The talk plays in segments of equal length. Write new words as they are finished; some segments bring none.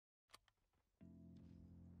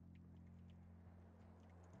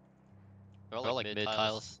They're all like mid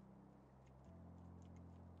tiles.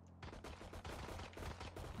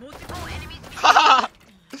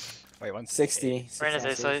 Wait, 60. Right as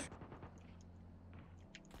I say.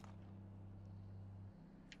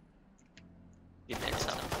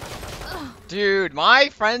 Dude, my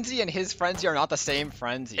frenzy and his frenzy are not the same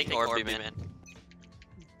frenzy. Take Orby, man.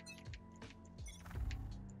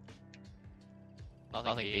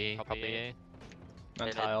 Nothing B, probably A.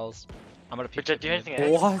 On tiles. I'm gonna pick. Jett, do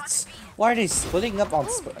anything? What? Why are they splitting up on?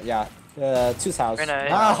 Yeah, 2 tiles.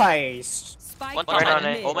 Nice. One top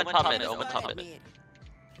mid. Omen top mid. Omen top mid.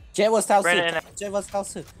 Jett was tiles too. Brandon, Jett was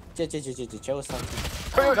tiles too. Jett was tiles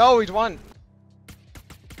too. Oh, no, he's won.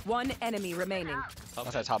 One enemy remaining.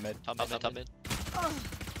 That's at top mid. Top mid.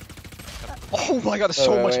 Oh my god, there's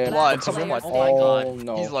so much blood. So much. Oh my god.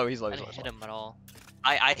 No. He's low. I didn't hit him at all.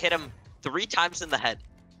 I hit him 3 times in the head,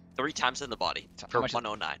 3 times in the body for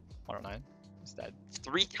 109. 109. He's dead.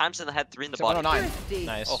 3 times in the head, 3 in the body. 109.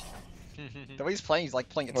 Nice. Oh. The way he's playing, he's like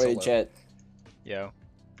playing it Wait, solo. Jett. Yo.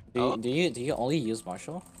 Do you only use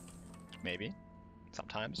Marshal? Maybe.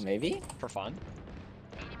 Sometimes. Maybe. For fun.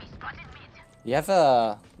 Do you have a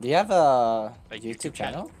YouTube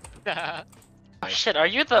channel? Oh, shit, are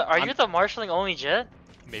you the marshalling only Jett?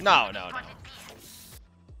 Maybe. No. I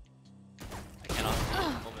cannot.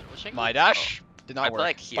 My dash did not I work. play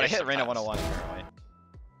like here but I hit Reyna sometimes. 101 apparently.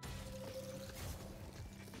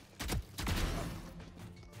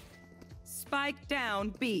 Spike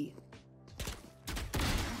down B.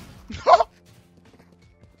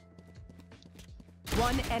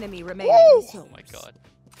 One enemy remaining. Oh my god.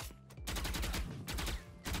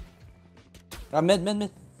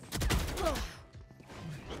 Mid.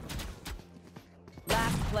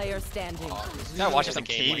 Last player standing. I watched some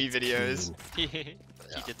Kaemi videos. He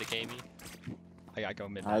did the Kaemi. I gotta go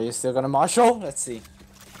mid. Are you still gonna Marshal? Let's see.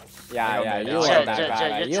 Yeah, you are Jett, that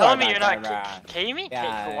guy. you're You telling are me you're that not guy. Kaemi?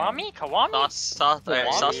 Yeah. Kawami? Sauce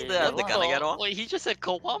the gun again. Wait, he just said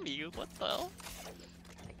Kawami. What the hell?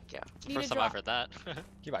 Yeah. First time I've heard that.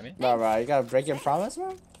 You buy me? Bro, you gotta break your promise,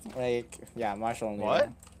 bro? Like, yeah, Marshal Only. What?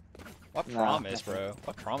 Man. What No. promise, bro?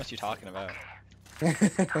 What promise you talking about?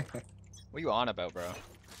 What you on about, bro?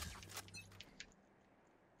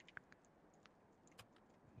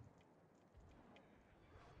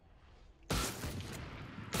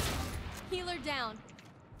 Healer down.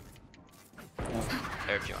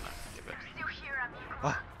 There, if you wanna give it.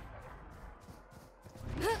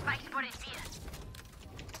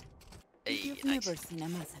 Hey, You've nice. never seen a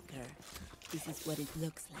massacre. This is what it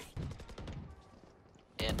looks like.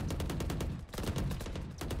 In.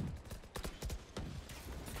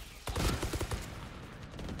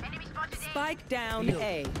 Spike down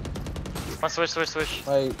A. One switch.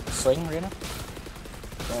 Wait, swing, Reyna?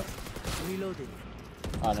 Reloaded.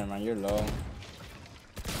 Oh, never mind, you're low.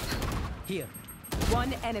 Here.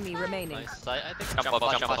 One enemy remaining. Nice. I think jump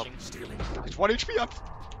up. It's 1 HP up.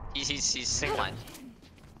 He's single line.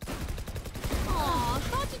 Aw,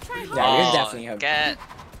 thought you tried hard. Yeah, you're definitely a... Get.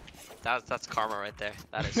 That's karma right there.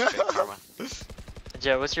 That is straight karma.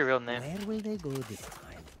 Jett, what's your real name? Where will they go this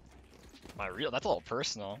time? My real, that's a little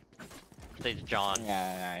personal. Say John.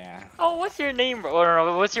 Yeah. Oh, what's your name, bro? Oh,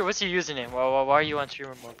 no, what's your username? Why are you on stream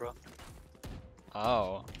more, bro?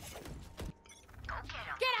 Oh.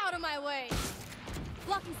 Get out of my way.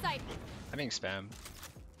 Blocking sight. I'm being spam.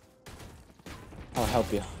 I'll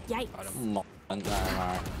help you. Yikes.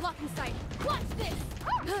 Blocking sight. Watch this.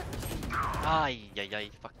 Ay,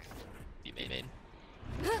 fuck. You made.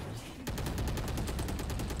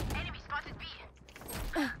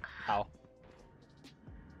 How?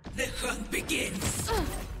 The hunt begins.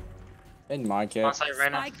 In market. On site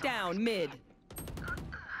right now. Spike down mid.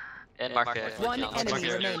 In market. One Yeah, enemy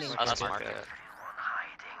market. remaining. That's market.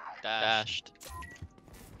 Dashed.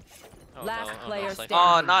 Oh, Last no, player Cypher. standing.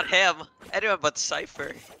 Oh, not him. Anyone but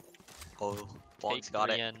Cypher. Oh, Bond's got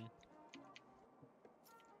it. Korean.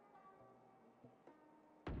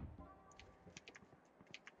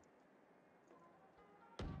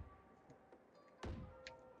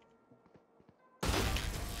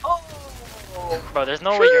 Bro, there's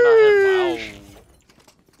no way you're not him. Wow.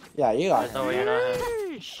 Yeah, you are. There's no way you're not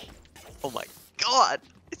him. Oh my god.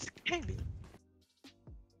 It's Kaemi.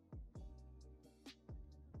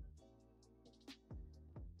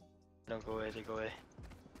 Don't go away, they go away.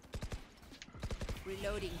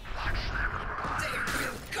 Reloading.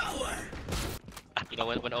 You know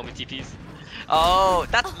when Omen TPs? Oh,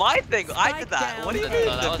 that's my thing. I did that. down. What do you No, mean?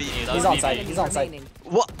 that was the me, beat? that He's was on me. site. Enemy He's on site. remaining.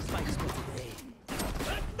 What?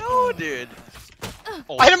 No, dude.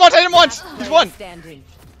 I hit him once! He's Player one! Standing.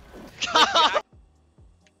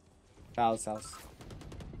 House.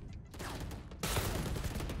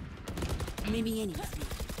 Maybe anything.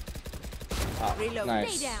 Oh, Reload.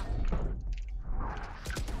 nice. Stay down.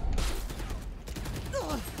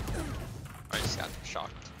 I just got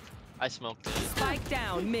shocked. I smoked it. Spike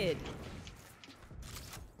down mid.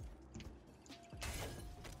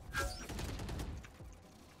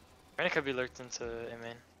 Reyna could be lurked into A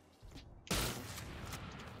main.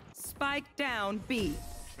 Spike down B.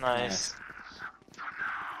 Nice.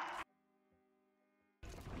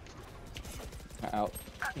 Out.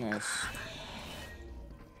 Nice.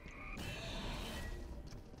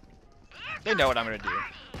 They know what I'm gonna do.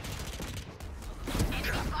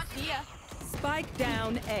 See ya. Spike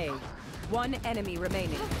down A. One enemy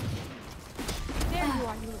remaining. There you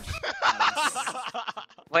are, you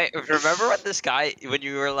Wait, remember when this guy, when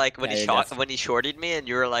you were like, when Yeah, he you shot, got- when he shorted me, and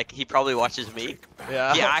you were like, he probably watches me.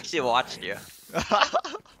 Yeah. He actually watched you.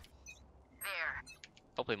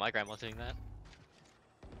 Hopefully my grandma's doing that.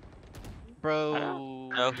 Bro.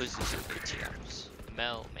 No, who's using ATMs?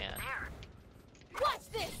 Mel, man. Watch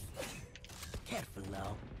this. Careful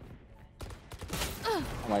now. Oh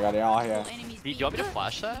my god, they're all here. Enemies Do you want me to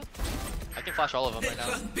flash that? I can flash all of them right now.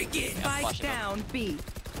 Yeah, I'm Spike flashing them. down B.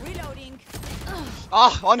 Reloading.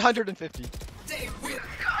 Ah, 150.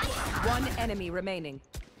 One enemy remaining.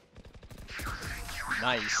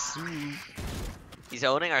 Nice. He's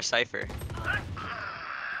owning our cipher.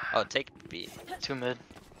 Oh, take B. 2 mid.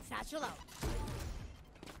 Satchel out.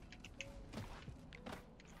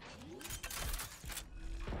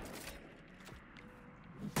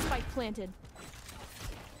 Spike planted.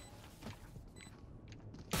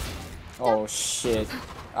 Oh shit.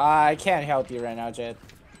 I can't help you right now, Jett.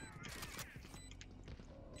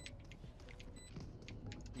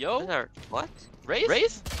 Yo, What? Raise?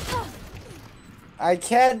 Raise? I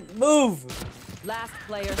can't move! Last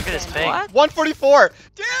player Look at his standing. ping. What? 144.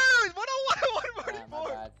 Dude, 101, Yeah, my 144.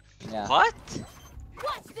 bad. Yeah. What?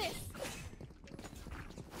 Watch this.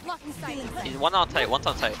 Blocking sight. He's one on tight, one's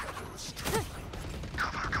on tight.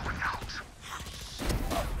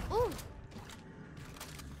 Ooh.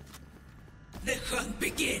 The hunt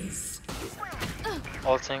begins.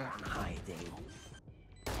 Ulting.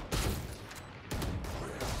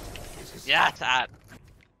 Yeah, that.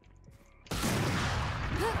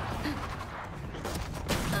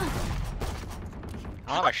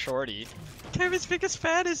 I don't have a shorty. Kaemi's biggest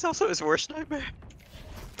fan is also his worst nightmare.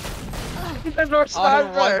 Oh,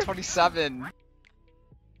 127.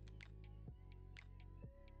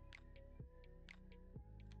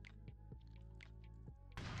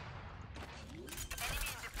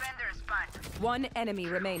 One enemy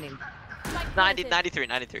remaining. Spike 90, planted. 93,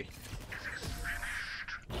 93.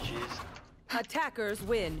 GG's. Attackers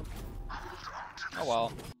win. Oh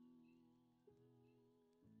well.